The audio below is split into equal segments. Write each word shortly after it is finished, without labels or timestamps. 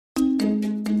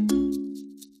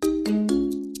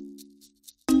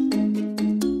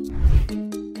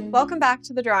Welcome back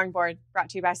to The Drawing Board, brought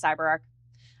to you by CyberArk.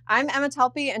 I'm Emma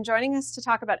Telpe, and joining us to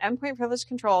talk about endpoint privilege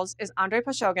controls is Andrei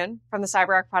Poshogin from the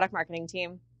CyberArk product marketing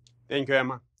team. Thank you,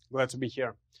 Emma. Glad to be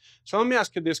here. So let me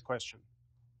ask you this question.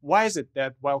 Why is it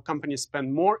that while companies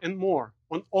spend more and more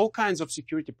on all kinds of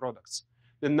security products,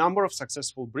 the number of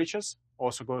successful breaches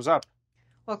also goes up?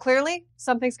 Well, clearly,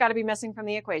 something's got to be missing from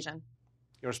the equation.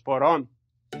 You're spot on.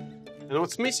 And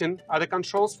what's missing are the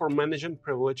controls for managing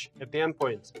privilege at the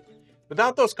endpoint.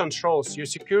 Without those controls, your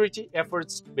security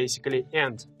efforts basically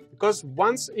end. Because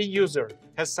once a user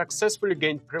has successfully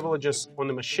gained privileges on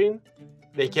a machine,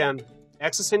 they can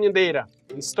access any data,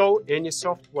 install any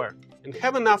software, and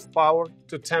have enough power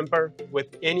to tamper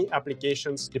with any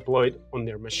applications deployed on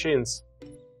their machines.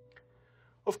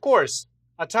 Of course,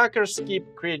 attackers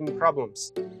keep creating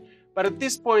problems. But at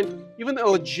this point, even a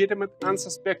legitimate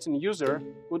unsuspecting user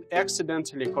could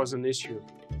accidentally cause an issue.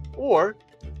 Or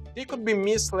they could be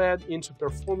misled into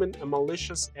performing a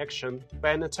malicious action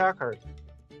by an attacker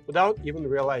without even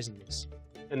realizing this.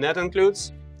 And that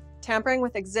includes tampering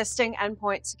with existing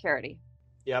endpoint security.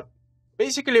 Yep.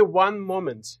 Basically, one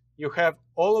moment you have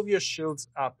all of your shields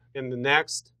up, and the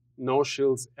next, no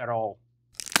shields at all.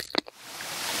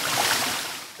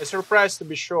 A surprise to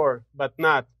be sure, but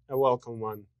not a welcome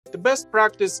one. The best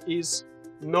practice is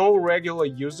no regular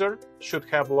user should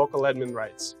have local admin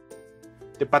rights.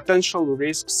 The potential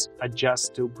risks are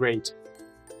just too great.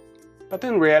 But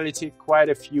in reality, quite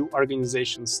a few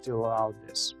organizations still allow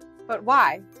this. But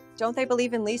why? Don't they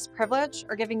believe in least privilege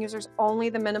or giving users only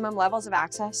the minimum levels of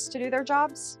access to do their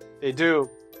jobs? They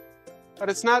do. But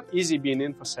it's not easy being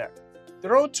InfoSec. The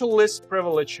road to least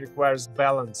privilege requires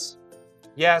balance.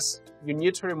 Yes, you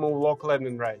need to remove local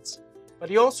admin rights, but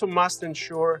you also must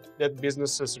ensure that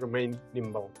businesses remain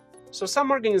nimble. So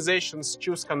some organizations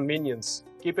choose convenience,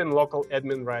 keeping local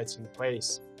admin rights in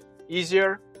place.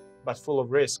 Easier, but full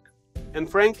of risk. And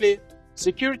frankly,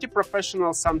 security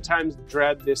professionals sometimes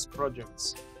dread these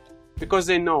projects because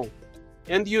they know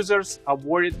end users are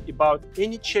worried about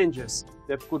any changes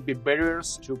that could be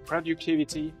barriers to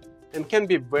productivity and can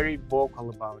be very vocal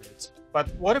about it. But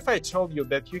what if I told you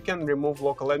that you can remove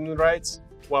local admin rights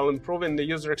while improving the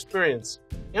user experience?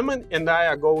 Emma and I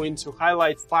are going to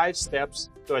highlight 5 steps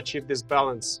to achieve this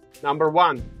balance. Number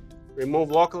 1,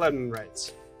 remove local admin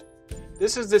rights.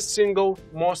 This is the single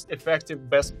most effective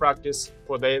best practice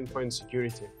for the endpoint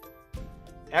security.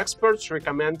 Experts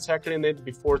recommend tackling it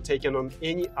before taking on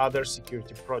any other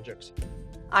security project.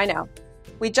 I know.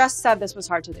 We just said this was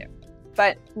hard to do,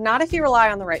 but not if you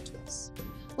rely on the right tools.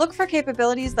 Look for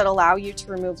capabilities that allow you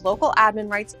to remove local admin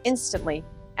rights instantly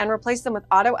and replace them with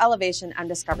auto elevation and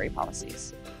discovery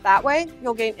policies. That way,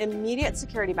 you'll gain immediate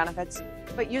security benefits,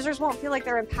 but users won't feel like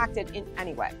they're impacted in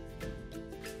any way.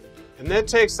 And that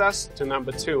takes us to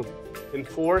number 2,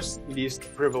 enforce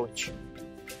least privilege.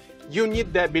 You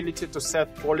need the ability to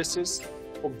set policies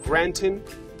for granting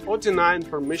or denying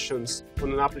permissions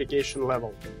on an application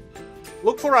level.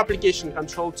 Look for application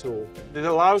control tool that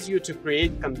allows you to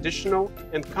create conditional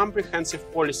and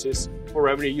comprehensive policies for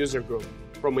every user group,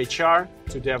 from HR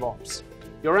to DevOps.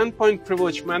 Your endpoint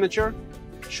privilege manager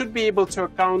should be able to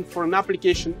account for an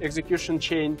application execution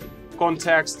chain,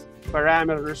 context,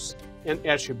 parameters, and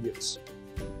attributes,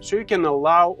 so you can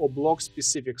allow or block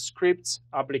specific scripts,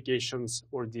 applications,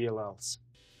 or DLLs.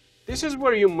 This is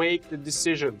where you make the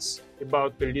decisions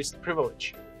about the least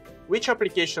privilege, which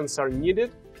applications are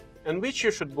needed, and which you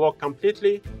should block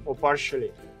completely or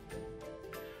partially.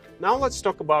 Now let's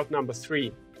talk about number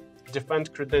 3,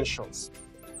 defend credentials.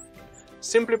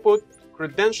 Simply put,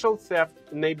 credential theft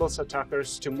enables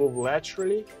attackers to move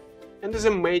laterally and is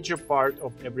a major part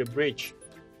of every breach.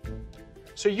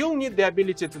 So you'll need the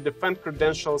ability to defend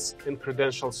credentials and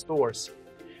credential stores.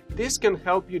 This can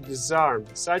help you disarm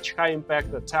such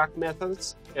high-impact attack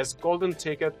methods as golden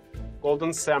ticket,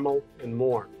 golden SAML, and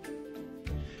more.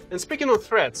 And speaking of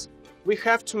threats, we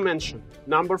have to mention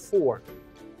number 4,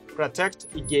 protect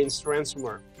against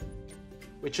ransomware,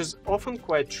 which is often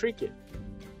quite tricky.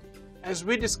 As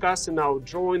we discussed in our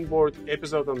drawing board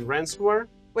episode on ransomware,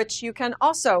 which you can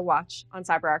also watch on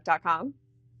CyberArk.com,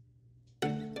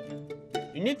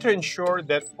 you need to ensure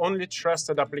that only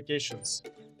trusted applications,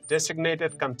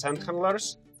 designated content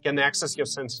handlers, can access your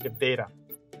sensitive data.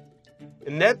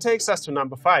 And that takes us to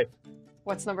number 5.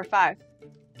 What's number 5?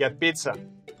 Get pizza.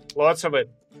 Lots of it.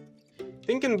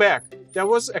 Thinking back, there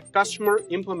was a customer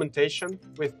implementation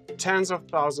with tens of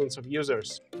thousands of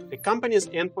users. The company's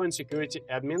endpoint security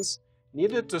admins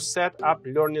needed to set up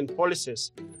learning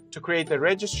policies to create a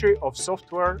registry of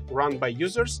software run by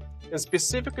users and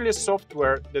specifically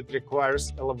software that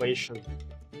requires elevation.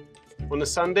 On a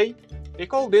Sunday, they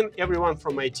called in everyone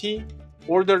from IT,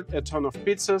 ordered a ton of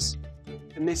pizzas,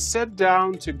 and they sat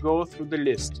down to go through the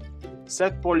list,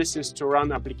 set policies to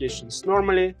run applications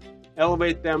normally,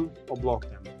 elevate them, or block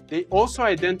them. They also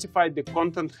identified the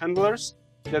content handlers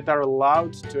that are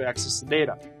allowed to access the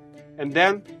data, and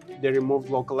then they removed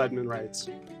local admin rights.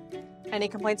 Any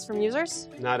complaints from users?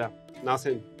 Nada.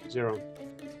 Nothing. Zero.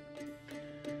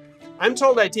 I'm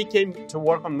told IT came to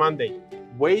work on Monday,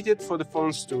 waited for the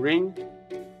phones to ring,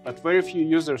 but very few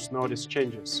users noticed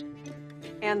changes.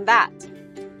 And that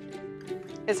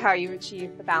is how you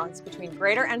achieve the balance between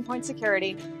greater endpoint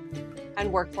security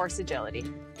and workforce agility.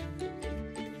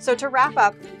 So to wrap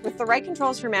up, with the right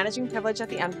controls for managing privilege at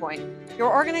the endpoint,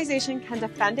 your organization can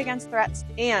defend against threats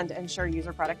and ensure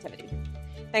user productivity.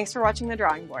 Thanks for watching The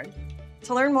Drawing Board.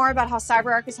 To learn more about how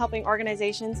CyberArk is helping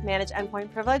organizations manage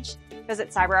endpoint privilege, visit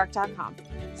cyberark.com.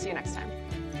 See you next time.